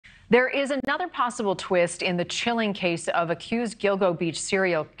There is another possible twist in the chilling case of accused Gilgo Beach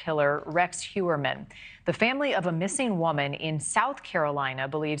serial killer Rex Heuermann. The family of a missing woman in South Carolina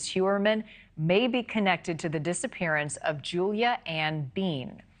believes Heuermann may be connected to the disappearance of Julia Ann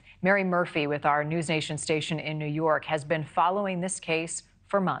Bean. Mary Murphy with our NewsNation station in New York has been following this case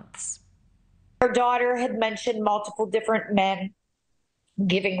for months. Her daughter had mentioned multiple different men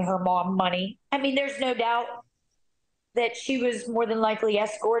giving her mom money. I mean, there's no doubt that she was more than likely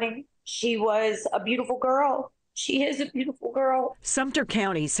escorting. She was a beautiful girl. She is a beautiful girl. Sumter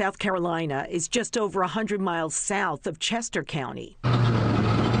County, South Carolina, is just over 100 miles south of Chester County.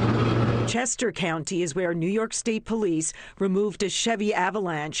 Chester County is where New York State Police removed a Chevy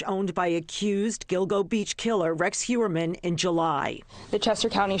Avalanche owned by accused Gilgo Beach killer Rex Heuermann in July. The Chester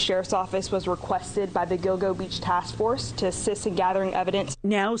County Sheriff's Office was requested by the Gilgo Beach Task Force to assist in gathering evidence.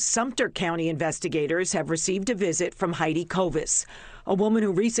 Now Sumter County investigators have received a visit from Heidi Kovis, a woman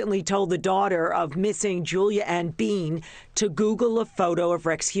who recently told the daughter of missing Julia Ann Bean to Google a photo of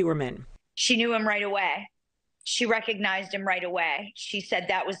Rex Heuermann. She knew him right away. She recognized him right away. She said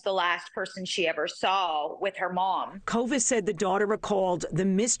that was the last person she ever saw with her mom. Kovis said the daughter recalled the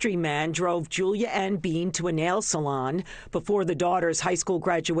mystery man drove Julia Ann Bean to a nail salon before the daughter's high school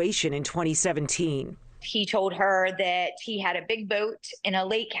graduation in 2017. He told her that he had a big boat in a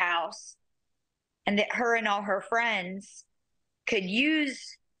lake house and that her and all her friends could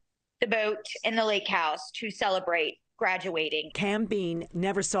use the boat in the lake house to celebrate graduating. Cam Bean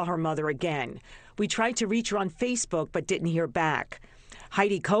never saw her mother again. We tried to reach her on Facebook but didn't hear back.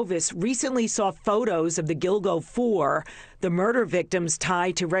 Heidi Kovis recently saw photos of the Gilgo Four, the murder victims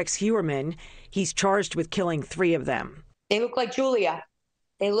tied to Rex Heuermann. He's charged with killing 3 of them. They look like Julia.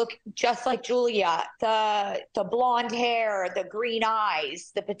 They look just like Julia. The blonde hair, the green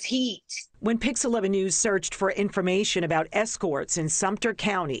eyes, the petite. When Pix 11 News searched for information about escorts in Sumter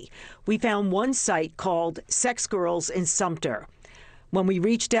County, we found one site called Sex Girls in Sumter. When we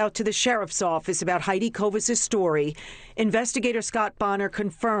reached out to the sheriff's office about Heidi Kovis' story, investigator Scott Bonner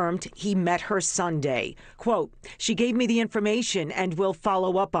confirmed he met her Sunday. Quote, "She gave me the information and we'll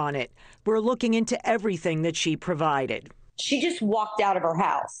follow up on it. We're looking into everything that she provided." She just walked out of her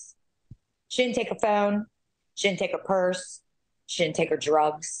house. She didn't take her phone. She didn't take her purse. She didn't take her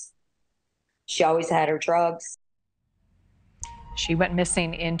drugs. She always had her drugs. She went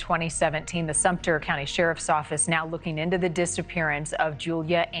missing in 2017. The Sumter County Sheriff's Office now looking into the disappearance of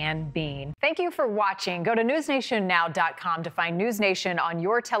Julia Ann Bean. Thank you for watching. Go to newsnationnow.com to find NewsNation on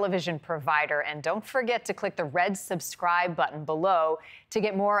your television provider. And don't forget to click the red subscribe button below to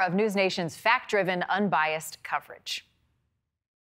get more of NewsNation's fact-driven, unbiased coverage.